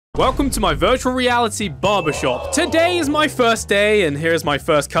Welcome to my virtual reality barbershop. Today is my first day and here's my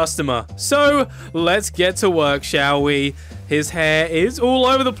first customer. So let's get to work, shall we? His hair is all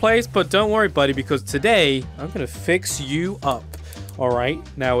over the place, but don't worry, buddy, because today I'm gonna fix you up. All right,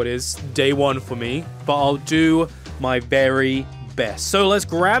 now it is day one for me, but I'll do my very best. So let's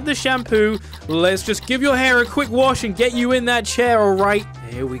grab the shampoo. Let's just give your hair a quick wash and get you in that chair, all right?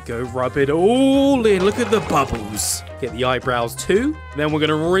 Here we go, rub it all in. Look at the bubbles. Get the eyebrows too. Then we're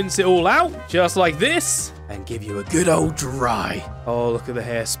gonna rinse it all out, just like this, and give you a good old dry. Oh, look at the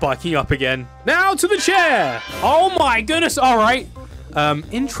hair spiking up again. Now to the chair. Oh my goodness, all right.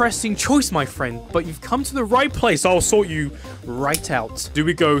 Interesting choice, my friend, but you've come to the right place. I'll sort you right out. Do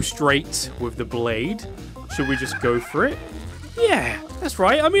we go straight with the blade? Should we just go for it? Yeah, that's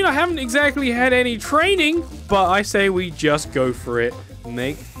right. I mean, I haven't exactly had any training, but I say we just go for it.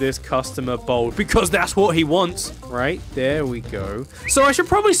 Make this customer bold because that's what he wants. Right, there we go. So I should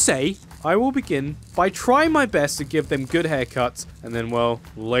probably say I will begin by trying my best to give them good haircuts. And then, well,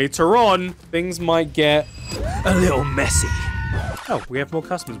 later on, things might get a little messy. Oh, we have more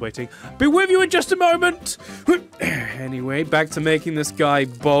customers waiting. Be with you in just a moment. Anyway, back to making this guy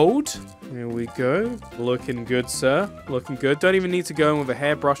bold. Here we go. Looking good, sir. Looking good. Don't even need to go in with a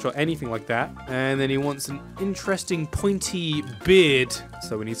hairbrush or anything like that. And then he wants an interesting pointy beard.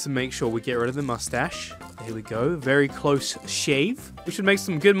 So we need to make sure we get rid of the mustache. Here we go. Very close shave. We should make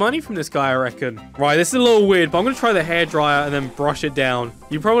some good money from this guy, I reckon. Right, this is a little weird, but I'm going to try the hairdryer and then brush it down.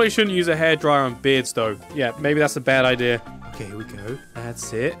 You probably shouldn't use a hairdryer on beards, though. Yeah, maybe that's a bad idea. Okay, here we go.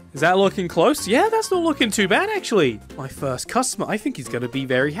 That's it. Is that looking close? Yeah, that's not looking too bad, actually. My first customer. I think he's going to be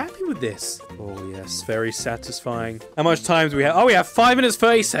very happy with this. Oh, yes. Very satisfying. How much time do we have? Oh, we have 5 minutes,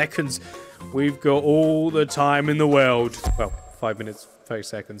 30 seconds. We've got all the time in the world. Well, 5 minutes, 30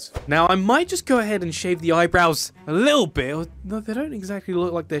 seconds. Now, I might just go ahead and shave the eyebrows a little bit. No, they don't exactly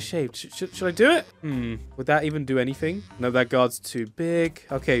look like they're shaved. Should I do it? Would that even do anything? No, that guard's too big.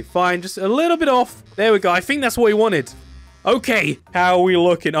 Okay, fine. Just a little bit off. There we go. I think that's what he wanted. Okay, how are we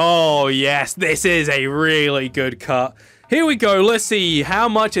looking? Oh, yes, this is a really good cut. Here we go. Let's see. How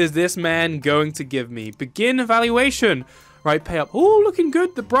much is this man going to give me? Begin evaluation. Right, pay up. Oh, looking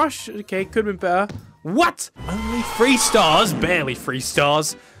good. The brush. Okay, could have been better. What? Only 3 stars? Barely 3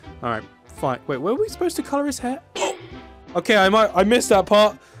 stars. All right, fine. Wait, were we supposed to color his hair? Oh. Okay, I missed that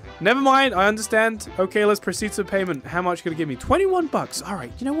part. Never mind, I understand. Okay, let's proceed to the payment. How much could it give me? 21 bucks. All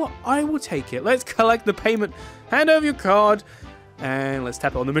right, you know what? I will take it. Let's collect the payment. Hand over your card. And let's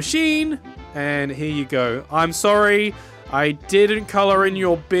tap it on the machine. And here you go. I'm sorry. I didn't color in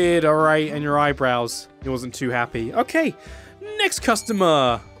your beard, all right, and your eyebrows. He wasn't too happy. Okay, next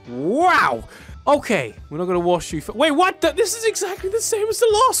customer. Wow. Okay, we're not going to wash you. Wait, what? This is exactly the same as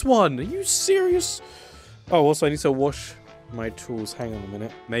the last one. Are you serious? Oh, also, I need to wash my tools. Hang on a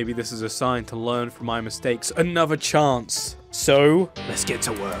minute. Maybe this is a sign to learn from my mistakes. Another chance. So let's get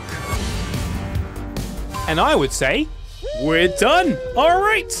to work. And I would say we're done. All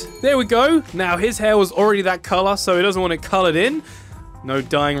right, there we go. Now his hair was already that color, so he doesn't want it colored in. No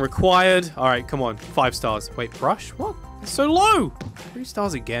dyeing required. All right, come on. 5 stars. Wait, brush? What? It's so low. 3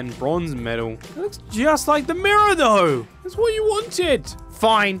 stars again. Bronze medal. It looks just like the mirror, though. That's what you wanted.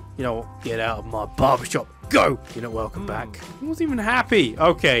 Fine. You know what? Get out of my barbershop. Go! You're not welcome back. He wasn't even happy.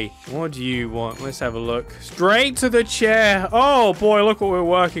 Okay, what do you want? Let's have a look. Straight to the chair. Oh boy, look what we're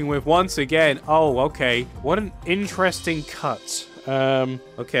working with once again. Oh, okay. What an interesting cut.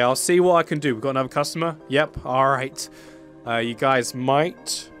 Okay, I'll see what I can do. We've got another customer. Yep, all right. You guys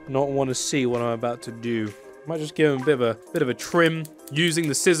might not want to see what I'm about to do. Might just give him a bit of a trim using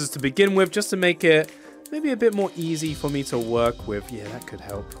the scissors to begin with, just to make it maybe a bit more easy for me to work with. Yeah, that could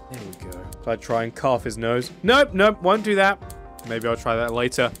help. There we go. So I try and carve his nose. Nope, won't do that. Maybe I'll try that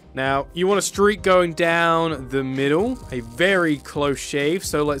later. Now, you want a streak going down the middle. A very close shave.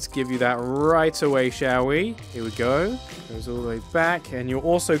 So let's give you that right away, shall we? Here we go. Goes all the way back. And you're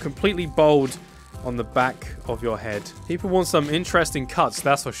also completely bald on the back of your head. People want some interesting cuts,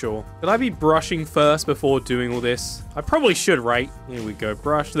 that's for sure. Should I be brushing first before doing all this? I probably should, right? Here we go.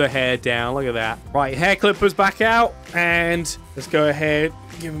 Brush the hair down. Look at that. Right, hair clippers back out. And let's go ahead.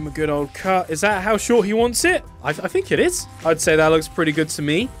 Give him a good old cut. Is that how short he wants it? I think it is. I'd say that looks pretty good to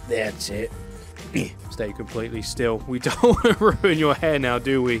me. That's it. Stay completely still. We don't want to ruin your hair now,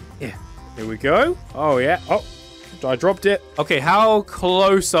 do we? Yeah. Here we go. Oh, yeah. Oh, I dropped it. Okay, how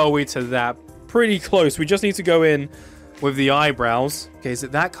close are we to that? Pretty close. We just need to go in with the eyebrows. Okay, is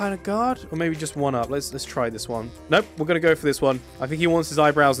it that kind of guard? Or maybe just one up? Let's try this one. Nope, we're gonna go for this one. I think he wants his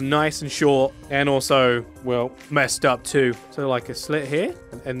eyebrows nice and short and also, well, messed up too. So like a slit here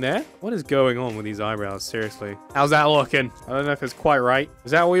and there. What is going on with these eyebrows? Seriously. How's that looking? I don't know if it's quite right.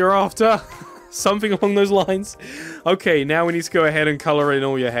 Is that what you're after? Something along those lines. Okay, now we need to go ahead and color in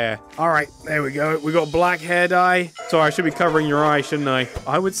all your hair. All right, there we go. We got black hair dye. Sorry, I should be covering your eye, shouldn't I?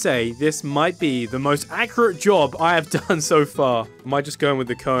 I would say this might be the most accurate job I have done so far. I might just go in with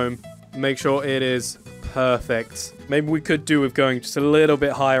the comb. Make sure it is perfect. Maybe we could do with going just a little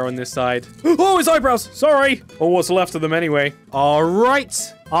bit higher on this side. Oh, his eyebrows! Sorry! Or what's left of them anyway. All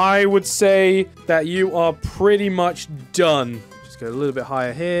right. I would say that you are pretty much done. Just go a little bit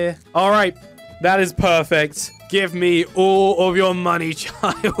higher here. All right. That is perfect. Give me all of your money,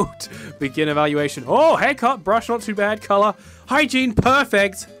 child. Begin evaluation. Oh, haircut, brush, not too bad. Color, hygiene,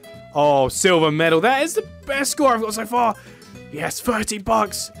 perfect. Oh, silver medal. That is the best score I've got so far. Yes,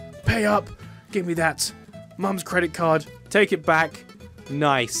 $30. Pay up. Give me that. Mum's credit card. Take it back.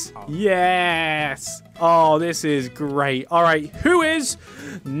 Nice. Yes. Oh, this is great. All right, who is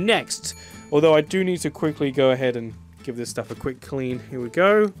next? Although I do need to quickly go ahead and give this stuff a quick clean. Here we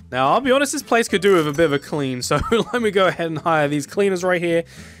go. Now, I'll be honest, this place could do with a bit of a clean. So let me go ahead and hire these cleaners right here.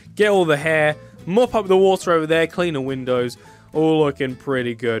 Get all the hair. Mop up the water over there. Clean the windows. All looking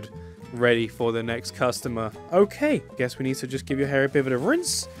pretty good. Ready for the next customer. Okay. Guess we need to just give your hair a bit of a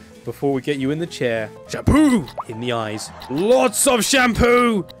rinse before we get you in the chair. Shampoo in the eyes. Lots of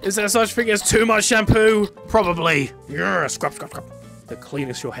shampoo. Is there such thing as too much shampoo? Probably. Yeah, scrub, scrub, scrub. The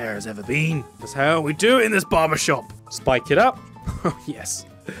cleanest your hair has ever been. That's how we do it in this barbershop. Spike it up. Oh, yes.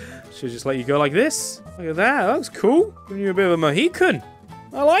 Should just let you go like this. Look at that. That looks cool. Giving you a bit of a Mohican.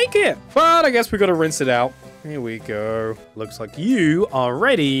 I like it. But I guess we got to rinse it out. Here we go. Looks like you are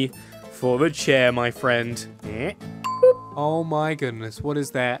ready for the chair, my friend. Yeah. Oh my goodness. What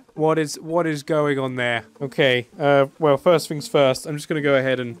is that? What is going on there? Okay. Well, first things first. I'm just going to go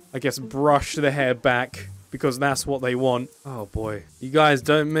ahead and, I guess, brush the hair back, because that's what they want. Oh boy. You guys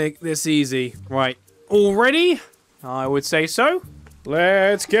don't make this easy. Right. All ready? I would say so.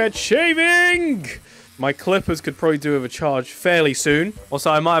 Let's get shaving! My clippers could probably do with a charge fairly soon. Also,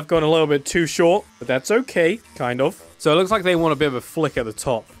 I might have gone a little bit too short, but that's okay. Kind of. So it looks like they want a bit of a flick at the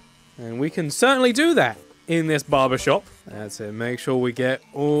top. And we can certainly do that in this barbershop. That's it. Make sure we get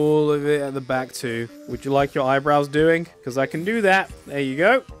all of it at the back too. Would you like your eyebrows doing? Because I can do that. There you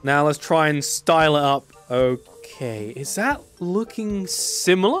go. Now let's try and style it up. Okay, is that looking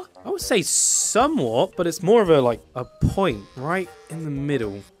similar? I would say somewhat, but it's more of a point right in the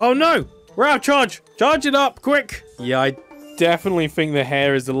middle. Oh no, we're out of charge. Charge it up, quick. Yeah, I definitely think the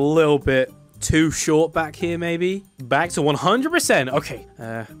hair is a little bit too short back here, maybe. Back to 100%. Okay,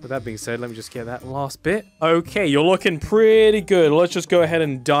 with that being said, let me just get that last bit. Okay, you're looking pretty good. Let's just go ahead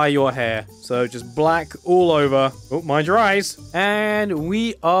and dye your hair. So just black all over. Oh, mind your eyes. And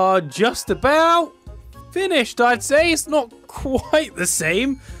we are just about finished, I'd say. It's not quite the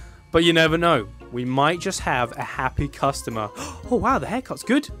same, but you never know. We might just have a happy customer. Oh, wow, the haircut's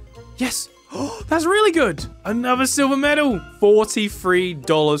good. Yes. Oh, that's really good. Another silver medal.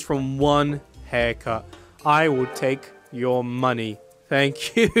 $43 from one haircut. I will take your money.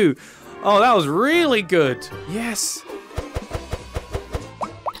 Thank you. Oh, that was really good. Yes.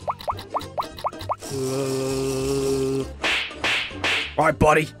 Right,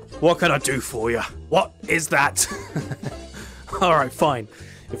 buddy. What can I do for you? What is that? All right, fine.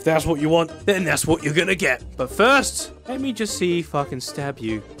 If that's what you want, then that's what you're gonna get. But first, let me just see if I can stab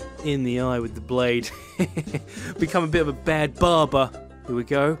you in the eye with the blade. Become a bit of a bad barber. Here we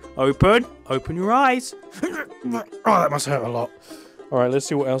go. Open. Open your eyes. Oh, that must hurt a lot. All right, let's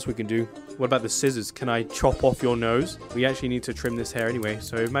see what else we can do. What about the scissors? Can I chop off your nose? We actually need to trim this hair anyway.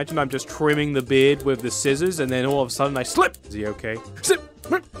 So imagine I'm just trimming the beard with the scissors, and then all of a sudden I slip. Is he okay? Slip.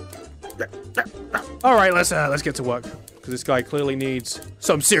 All right, let's get to work, because this guy clearly needs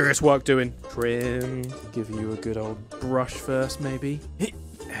some serious work doing. Trim. Give you a good old brush first, maybe.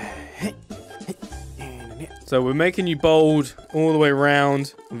 So we're making you bald all the way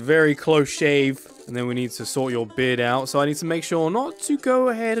around, very close shave, and then we need to sort your beard out. So I need to make sure not to go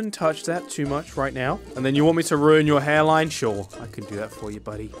ahead and touch that too much right now. And then you want me to ruin your hairline? Sure, I can do that for you,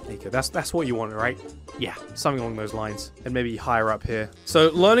 buddy. There you go. That's what you want, right? Yeah, something along those lines. And maybe higher up here. So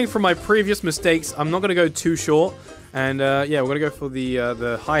learning from my previous mistakes, I'm not going to go too short. And yeah, we're going to go for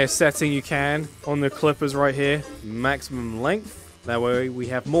the highest setting you can on the clippers right here. Maximum length. That way we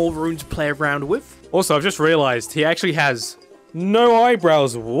have more room to play around with. Also, I've just realized he actually has no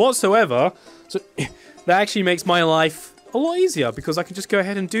eyebrows whatsoever. So that actually makes my life a lot easier because I can just go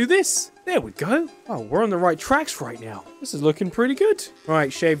ahead and do this. There we go. Oh, we're on the right tracks right now. This is looking pretty good. All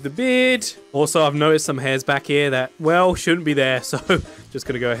right, shave the beard. Also, I've noticed some hairs back here that, well, shouldn't be there. So just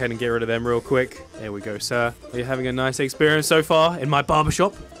going to go ahead and get rid of them real quick. There we go, sir. Are you having a nice experience so far in my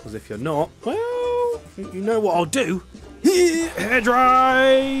barbershop? Because if you're not, well, you know what I'll do. Hair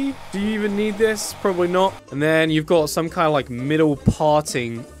dry. Do you even need this? Probably not. And then you've got some kind of like middle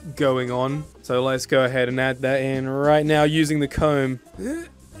parting going on. So let's go ahead and add that in right now using the comb. So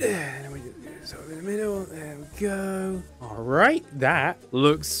in the middle, there we go. All right, that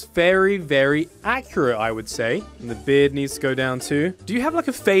looks very, very accurate, I would say. And the beard needs to go down too. Do you have like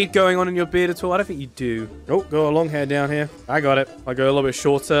a fade going on in your beard at all? I don't think you do. Oh, go a long hair down here. I got it. I go a little bit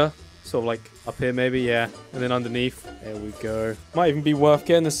shorter. Sort of like up here maybe, yeah. And then underneath. There we go. Might even be worth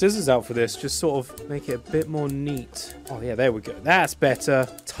getting the scissors out for this. Just sort of make it a bit more neat. Oh yeah, there we go. That's better.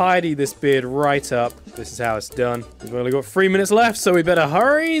 Tidy this beard right up. This is how it's done. We've only got 3 minutes left, so we better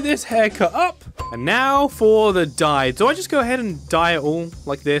hurry this haircut up. And now for the dye. Do I just go ahead and dye it all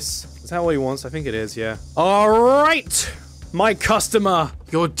like this? Is that what he wants? I think it is, yeah. All right, my customer,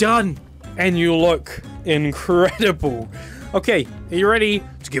 you're done. And you look incredible. Okay, are you ready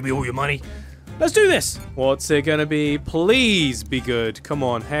to give me all your money? Let's do this. What's it gonna be? Please be good. Come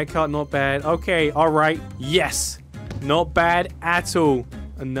on, haircut, not bad. Okay, all right, yes. Not bad at all.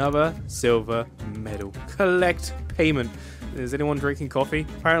 Another silver medal. Collect payment. Is anyone drinking coffee?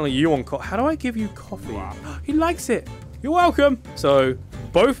 Apparently you want coffee. How do I give you coffee? Wow. He likes it. You're welcome. So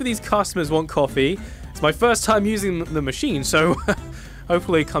both of these customers want coffee. It's my first time using the machine, so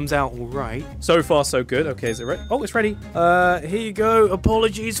hopefully it comes out all right. So far, so good. Okay, is it ready? Oh, it's ready. Here you go.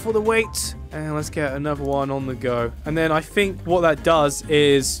 Apologies for the wait. And let's get another one on the go. And then I think what that does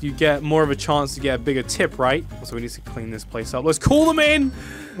is you get more of a chance to get a bigger tip, right? So we need to clean this place up. Let's call them in.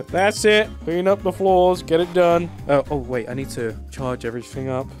 That's it. Clean up the floors. Get it done. Oh, wait. I need to charge everything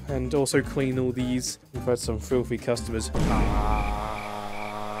up and also clean all these. We've had some filthy customers.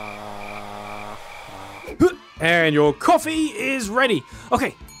 And your coffee is ready.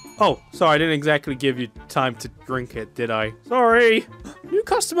 Okay. Oh, sorry. I didn't exactly give you time to drink it, did I? Sorry. New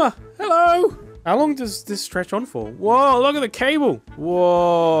customer. Hello. How long does this stretch on for? Whoa, look at the cable.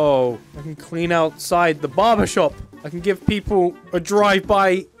 Whoa. I can clean outside the barbershop. I can give people a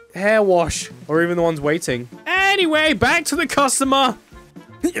drive-by hair wash. Or even the ones waiting. Anyway, back to the customer.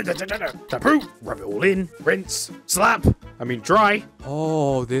 Rub it all in. Rinse. Slap. I mean dry.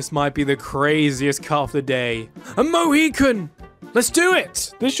 Oh, this might be the craziest cut of the day. A Mohican. Let's do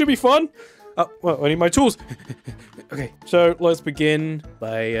it. This should be fun. Oh, well, I need my tools. Okay, so let's begin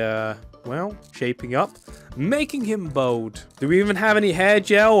by, well, shaping up. Making him bold. Do we even have any hair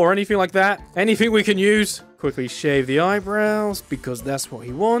gel or anything like that? Anything we can use? Quickly shave the eyebrows because that's what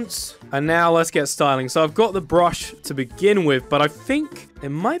he wants. And now let's get styling. So I've got the brush to begin with, but I think it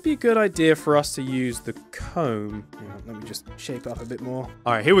might be a good idea for us to use the comb. Yeah, let me just shape up a bit more.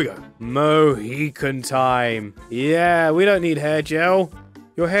 All right, here we go. Mohican time. Yeah, we don't need hair gel.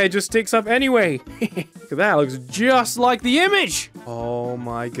 Your hair just sticks up anyway. Look at that, looks just like the image. Oh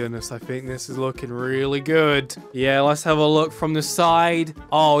my goodness, I think this is looking really good. Yeah, let's have a look from the side.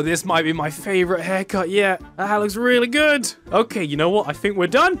 Oh, this might be my favorite haircut yet. That looks really good. Okay, you know what? I think we're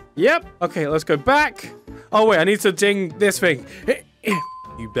done. Yep. Okay, let's go back. Oh wait, I need to ding this thing.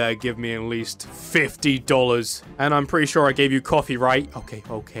 You better give me at least $50. And I'm pretty sure I gave you coffee, right?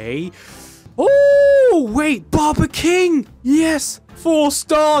 Okay. Oh, wait, Barber King. Yes, 4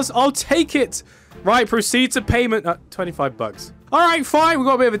 stars. I'll take it. Right, proceed to payment. 25 bucks. All right, fine. We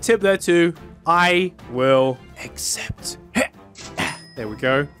got a bit of a tip there too. I will accept. There we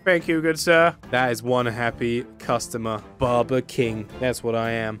go. Thank you, good sir. That is one happy customer. Barber King. That's what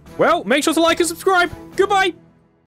I am. Well, make sure to like and subscribe. Goodbye.